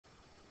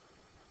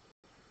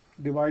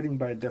Dividing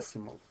by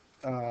decimal.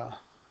 Uh,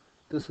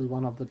 this is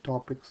one of the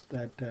topics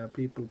that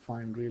people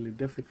find really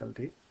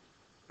difficulty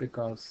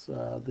because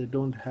they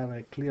don't have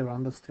a clear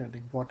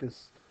understanding what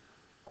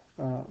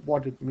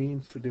it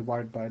means to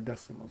divide by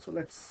decimal. So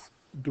let's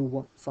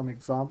do some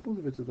examples,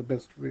 which is the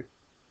best way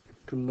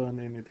to learn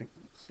anything.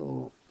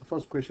 So the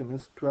first question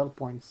is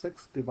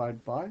 12.6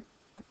 divided by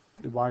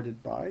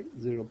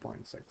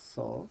 0.6.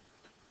 So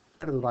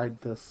let us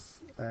write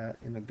this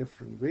in a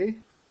different way.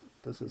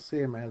 This is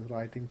same as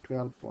writing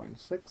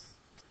 12.6.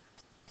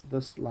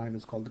 This line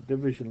is called the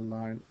division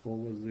line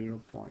over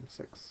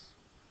 0.6.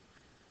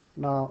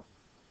 Now,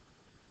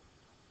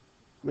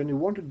 when you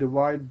want to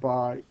divide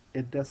by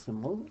a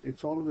decimal,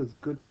 it's always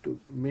good to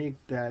make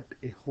that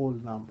a whole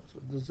number. So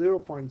the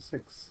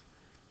 0.6,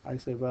 I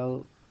say,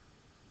 well,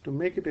 to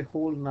make it a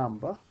whole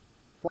number,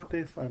 what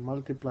if I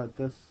multiply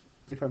this?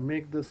 If I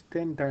make this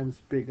 10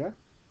 times bigger,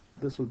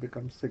 this will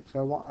become 6.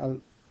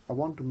 I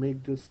want to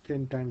make this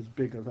 10 times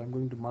bigger. So I'm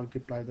going to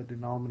multiply the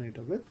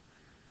denominator with,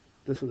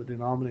 this is the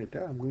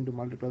denominator, I'm going to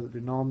multiply the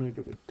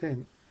denominator with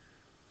 10.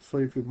 So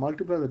if you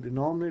multiply the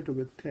denominator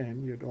with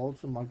 10, you have to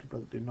also multiply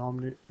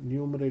the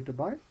numerator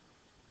by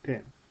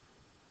 10.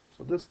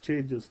 So this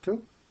changes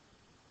to,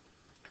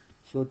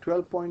 so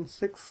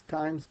 12.6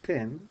 times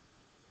 10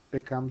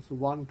 becomes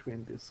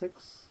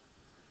 126,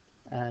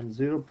 and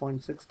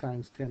 0.6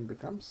 times 10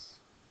 becomes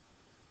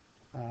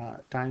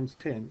times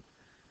 10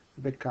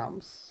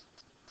 becomes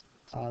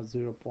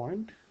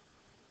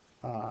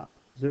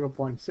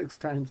 0.6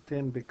 times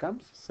 10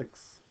 becomes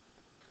 6.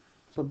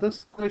 So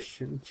this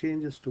question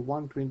changes to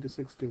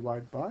 126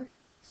 divided by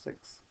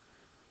 6.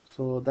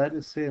 So that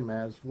is same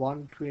as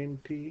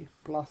 120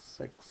 plus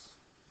 6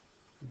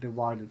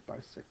 divided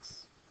by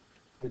 6,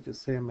 which is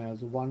same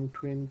as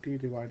 120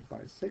 divided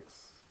by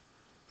 6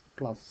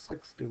 plus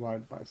 6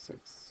 divided by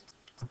 6.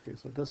 Okay,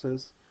 so this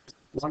is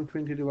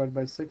 120 divided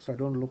by 6. I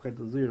don't look at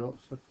the 0.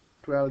 So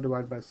 12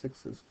 divided by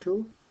 6 is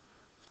 2.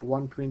 So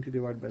 120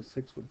 divided by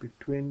 6 would be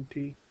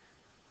 20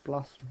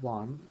 plus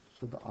 1.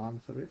 So the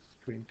answer is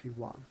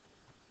 21.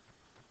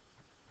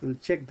 We'll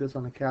check this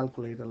on a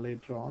calculator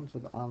later on. So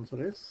the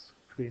answer is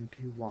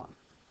 21.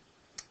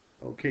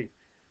 Okay,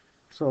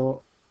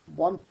 so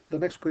the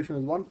next question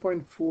is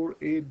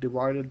 1.48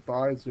 divided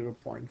by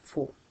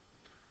 0.4.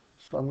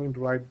 So I'm going to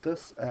write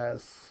this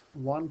as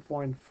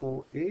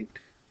 1.48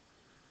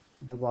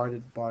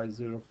 divided by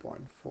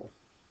 0.4. So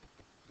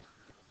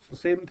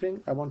same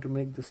thing, I want to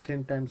make this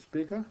 10 times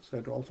bigger, so I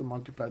have to also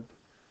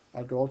I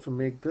have to also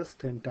make this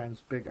 10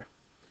 times bigger.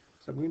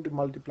 So I'm going to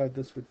multiply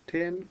this with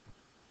 10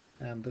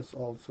 and this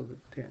also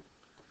with 10.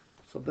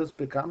 So this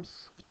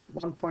becomes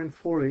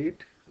 1.48.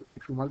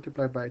 If you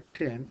multiply by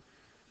 10,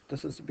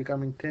 this is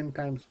becoming 10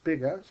 times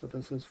bigger, so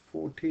this is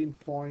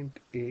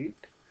 14.8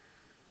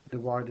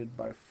 divided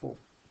by 4.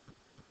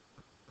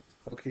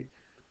 Okay,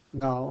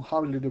 now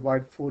how will you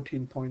divide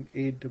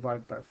 14.8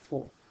 divided by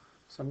 4?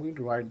 So I'm going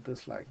to write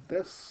this like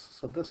this.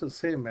 So this is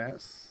same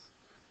as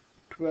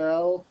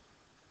 12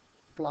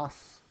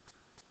 plus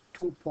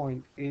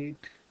 2.8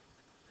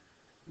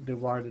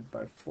 divided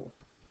by 4.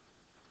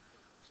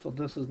 So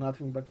this is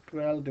nothing but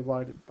 12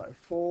 divided by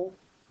 4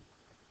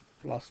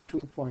 plus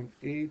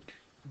 2.8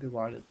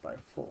 divided by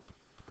 4.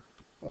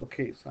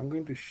 Okay, so I'm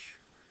going to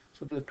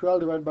so the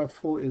 12 divided by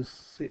 4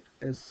 is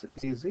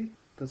easy.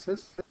 This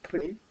is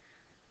 3,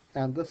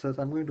 and this is,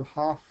 I'm going to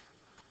half.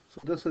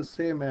 So this is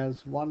same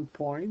as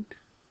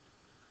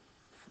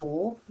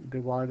 1.4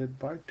 divided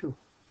by 2.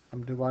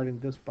 I'm dividing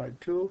this by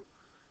 2.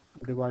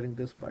 I'm dividing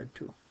this by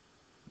 2,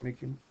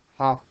 making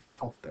half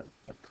of them.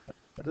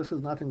 This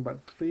is nothing but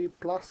 3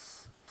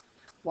 plus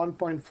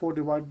 1.4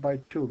 divided by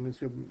 2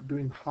 means you're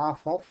doing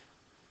half of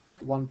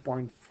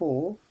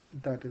 1.4.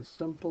 That is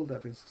simple,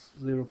 that is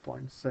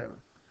 0.7.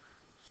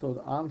 So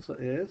the answer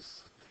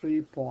is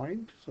 3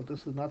 so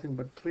this is nothing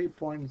but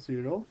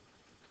 3.0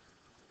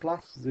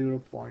 plus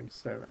 0.7.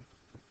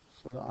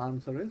 So the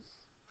answer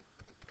is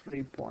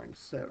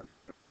 3.7.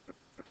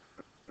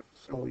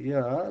 So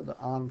here the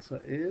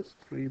answer is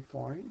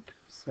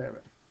 3.7.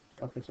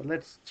 Okay, so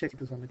let's check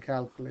this on the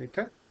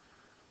calculator.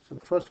 So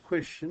the first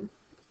question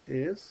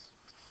is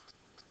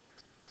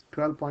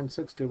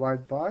 12.6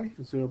 divided by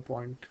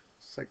 0.6,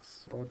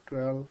 or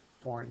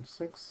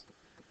 12.6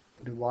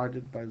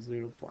 divided by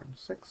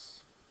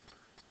 0.6,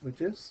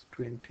 which is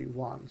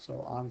 21.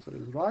 So answer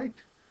is right.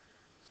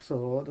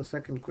 So the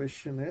second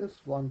question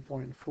is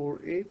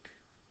 1.48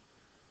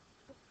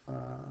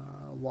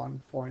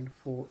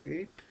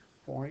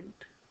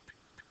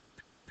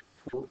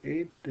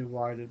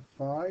 divided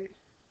by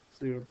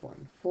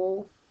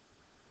 0.4,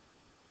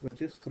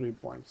 which is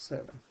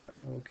 3.7.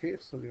 Okay,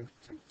 so we have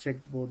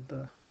checked both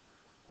the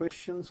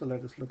questions. So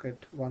let us look at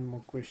one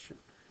more question,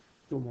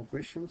 two more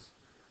questions.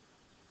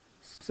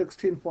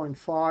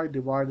 16.5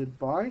 divided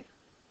by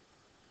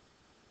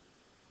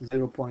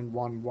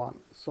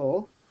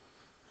 0.11.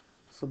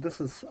 So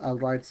this is, I'll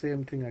write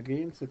same thing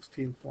again,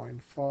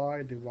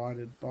 16.5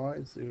 divided by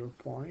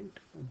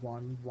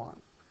 0.11.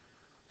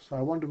 So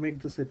I want to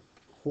make this a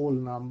whole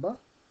number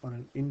or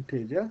an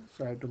integer,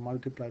 so I have to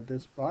multiply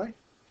this by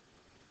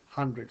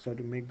 100, so I have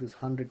to make this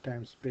 100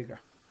 times bigger.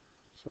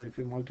 So if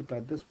you multiply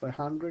this by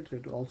 100, you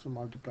have to also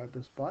multiply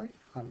this by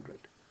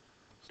 100.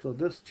 So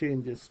this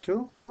changes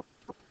to,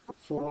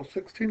 so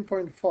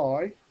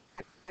 16.5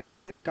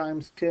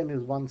 times 10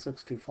 is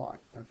 165,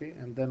 okay,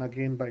 and then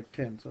again by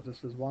 10, so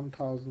this is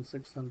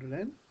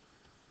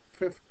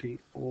 1650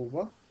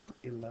 over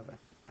 11.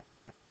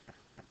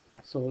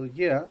 So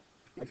here,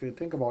 if you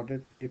think about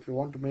it, if you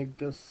want to make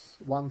this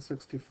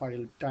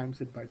 165,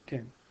 times it by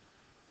 10,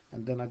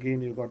 and then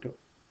again you got to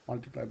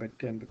multiply by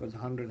 10, because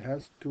 100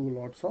 has two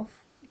lots of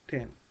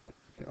 10,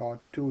 or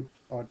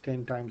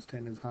 10 times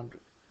 10 is 100.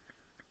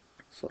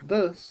 So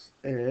this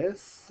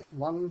is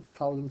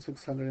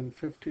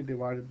 1650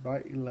 divided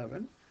by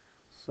 11.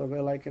 So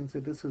well, I can say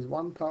this is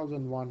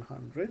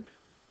 1100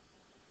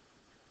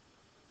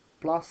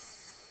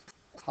 plus,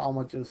 how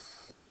much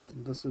is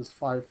this? Is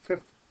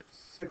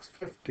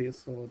 650,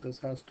 so this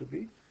has to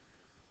be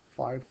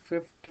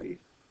 550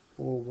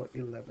 over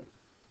 11.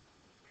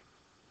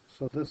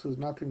 So this is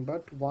nothing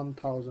but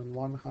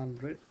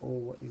 1100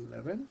 over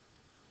 11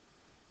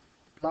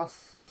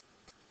 plus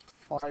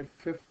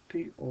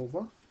 550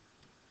 over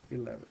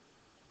 11.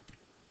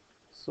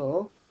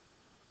 So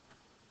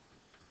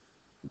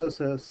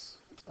this is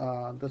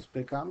this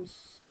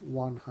becomes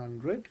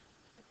 100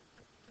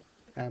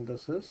 and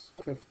this is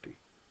 50.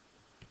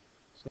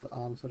 So the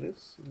answer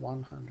is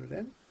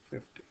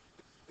 150.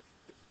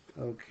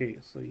 Okay,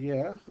 so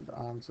here the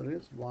answer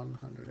is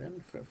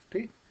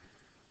 150.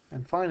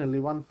 And finally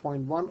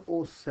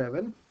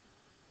 1.107.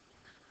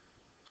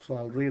 So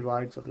I'll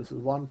rewrite. So this is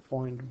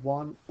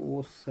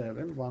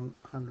 1.107,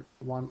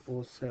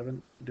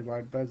 107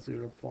 divided by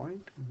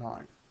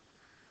 0.9.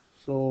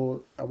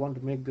 So I want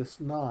to make this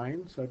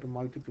 9, so I have to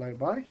multiply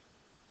by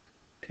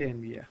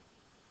 10 here.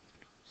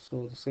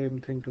 So the same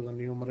thing to the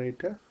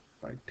numerator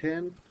by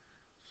 10.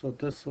 So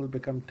this will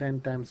become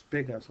 10 times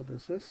bigger. So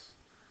this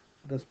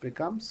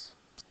becomes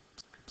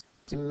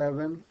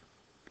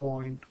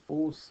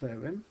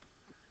 11.07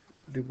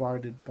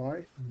 divided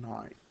by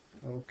 9.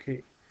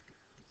 Okay.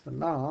 So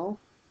now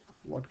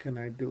what can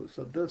I do?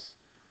 So this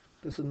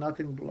is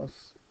nothing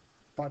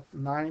but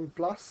 9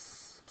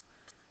 plus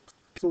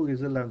 2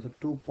 is 11. So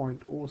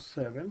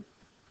 2.07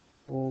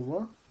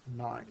 over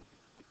 9.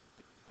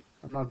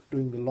 I'm not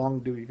doing the long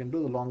division. You can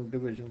do the long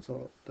division.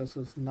 So this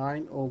is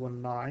 9 over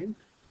 9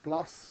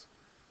 plus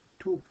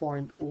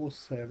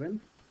 2.07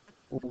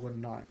 over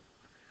 9.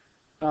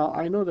 Now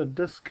I know that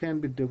this can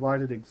be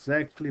divided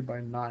exactly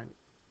by 9.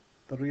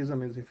 The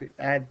reason is if you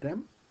add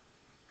them,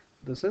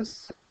 this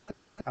is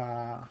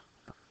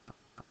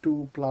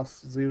 2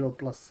 plus 0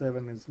 plus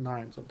 7 is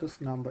 9. So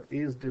this number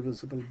is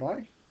divisible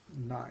by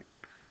 9.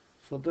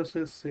 So this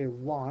is, say,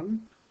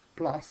 1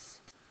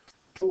 plus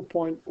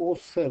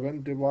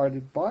 2.07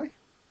 divided by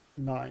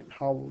 9.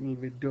 How will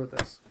we do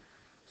this?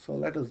 So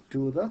let us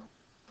do the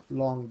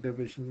long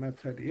division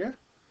method here.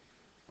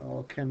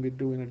 Or can we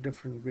do in a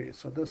different way?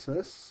 So this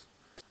is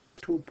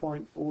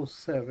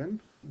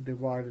 2.07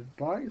 divided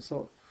by,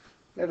 so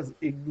let us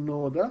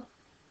ignore the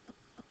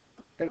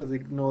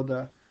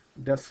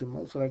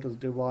decimal. So let us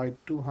divide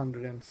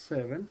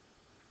 207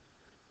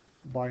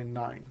 by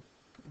 9.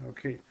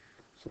 Okay,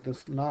 so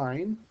this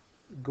 9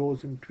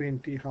 goes in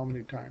 20 how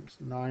many times?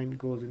 9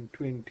 goes in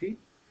 20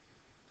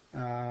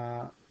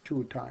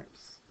 2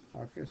 times.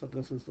 Okay, so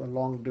this is the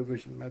long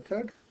division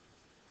method,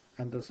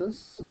 and this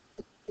is,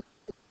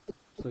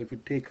 so if you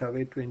take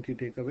away 20,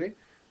 take away,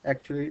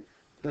 actually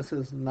this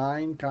is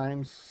 9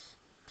 times,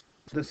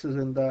 this is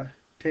in the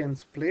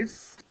tens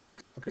place,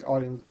 okay,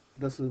 or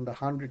this is in the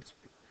hundreds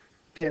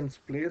tens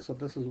place, so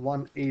this is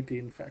 180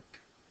 in fact.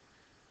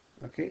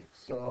 Okay,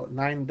 so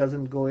 9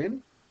 doesn't go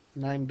in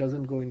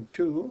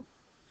 2,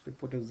 so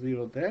put a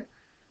 0 there,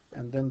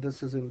 and then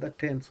this is in the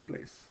tens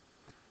place,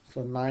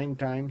 so 9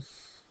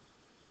 times,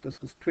 this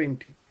is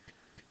 20.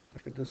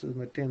 Okay, this is in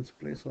the tens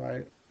place,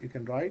 so you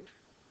can write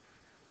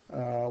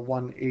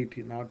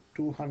 180. Now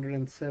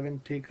 207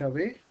 take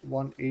away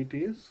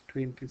 180 is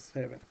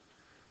 27.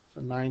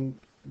 So 9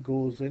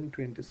 goes in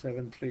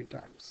 27 3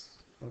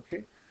 times.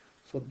 Okay,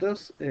 so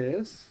this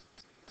is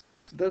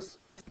this.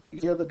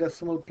 Here the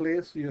decimal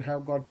place, you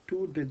have got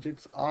 2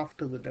 digits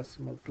after the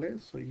decimal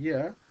place. So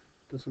here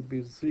this will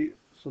be 0.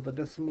 So the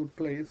decimal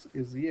place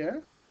is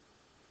here.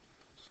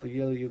 So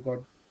here you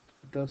got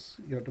this.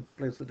 You have to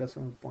place the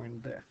decimal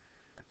point there.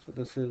 So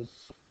this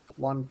is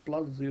 1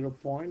 plus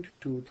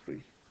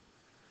 0.23.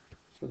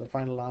 So the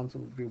final answer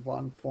will be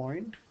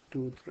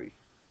 1.23.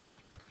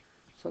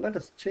 So let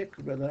us check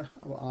whether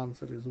our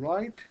answer is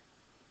right.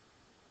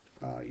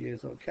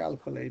 Here's our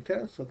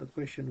calculator. So the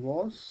question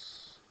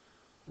was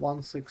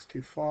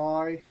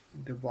 165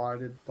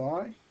 divided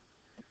by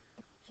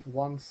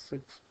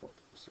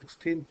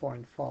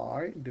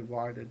 16.5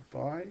 divided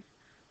by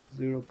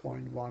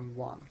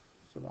 0.11.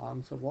 So the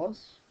answer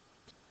was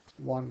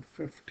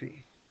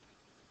 150.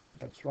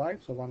 That's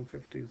right. So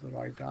 150 is the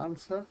right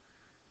answer.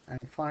 And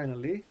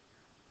finally,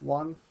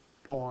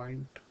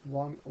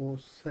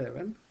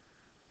 1.107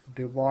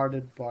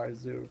 divided by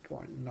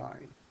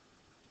 0.9,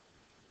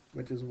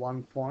 which is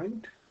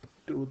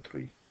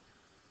 1.23.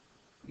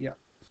 Yeah,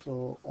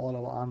 so all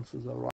our answers are right.